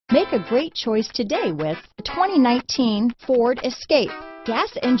Make a great choice today with the 2019 Ford Escape. Gas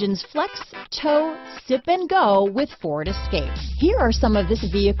engines flex, tow, sip and go with Ford Escape. Here are some of this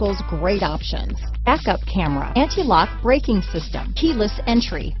vehicle's great options: backup camera, anti-lock braking system, keyless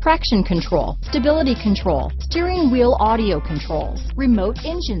entry, traction control, stability control, steering wheel audio controls, remote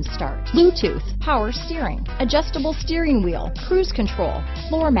engine start, Bluetooth, power steering, adjustable steering wheel, cruise control,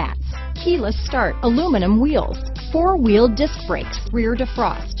 floor mats, keyless start, aluminum wheels, four-wheel disc brakes, rear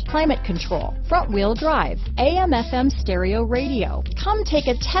defrost, climate control, front-wheel drive, AM/FM stereo radio. Come take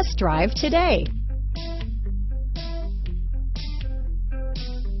a test drive today.